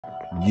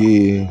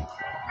Yeah,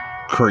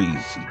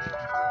 crazy.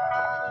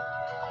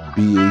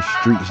 BA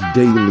Streets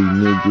Daily,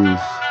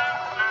 niggas.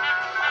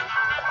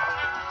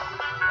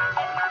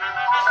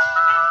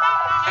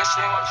 You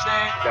understand what I'm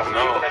saying?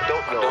 No, I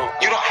don't know.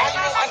 You know how you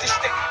don't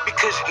understand?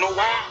 Because you know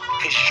why?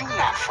 Because you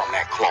not from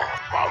that cloth.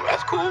 Well,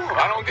 that's cool.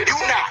 I don't get it. You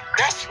not.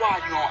 That's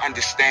why you don't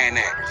understand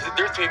that. There's a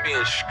difference between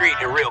being street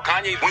and real.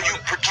 Kanye. When you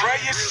portray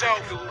yourself,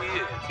 to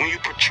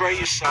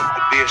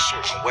be a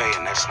certain way,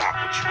 and that's not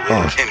what you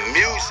is. In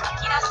music,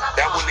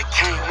 that when it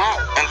came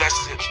out, unless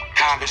the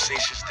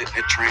conversations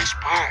didn't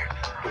transpire,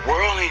 the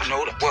world ain't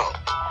know that. Well,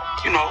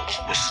 you know,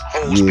 this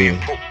hoes being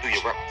poked through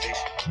your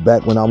reputation.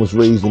 Back when I was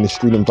raised in the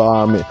street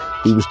environment,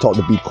 we was taught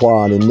to be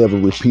quiet and never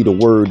repeat a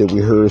word that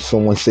we heard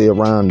someone say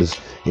around us.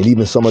 And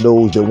even some of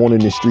those that weren't in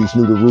the streets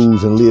knew the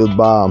rules and lived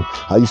by them.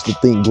 I used to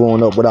think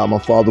growing up without my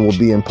father would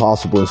be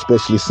impossible,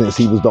 especially since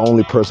he was the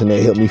only person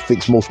that helped me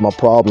fix most of my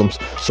problems.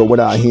 So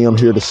without him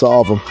here to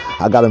solve them,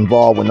 I got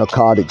involved with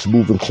narcotics,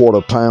 moving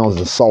quarter pounds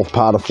and soft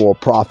powder for a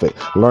profit,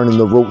 learning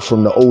the ropes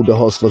from the older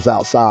hustlers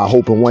outside,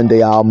 hoping one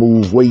day I'll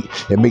move weight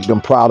and make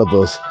them proud of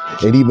us.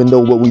 And even though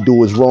what we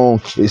do is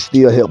wrong, it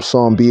still helps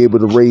some be able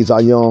to raise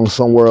our young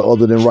somewhere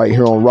other than right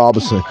here on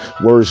Robinson,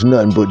 where it's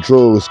nothing but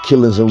drugs,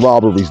 killings, and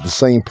robberies. The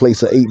same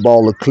place an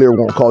 8-ball of clear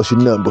won't cost you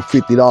nothing but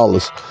 $50.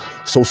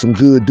 So some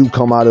good do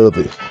come out of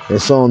it,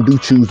 and some do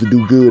choose to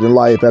do good in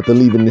life after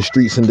leaving the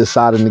streets and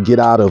deciding to get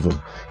out of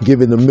them,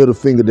 giving the middle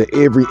finger to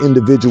every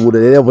individual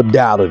that ever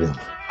doubted them.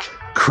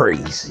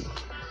 Crazy.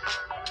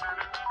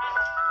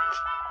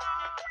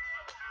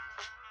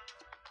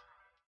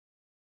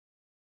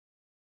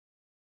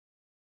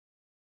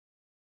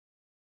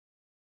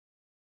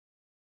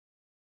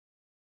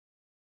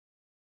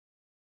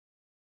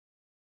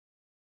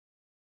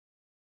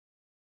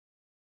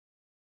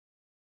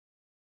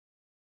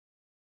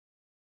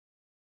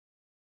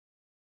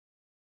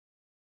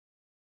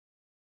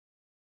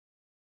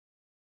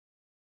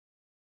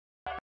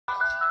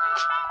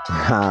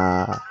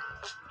 Ha,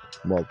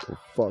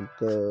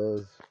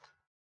 motherfuckers.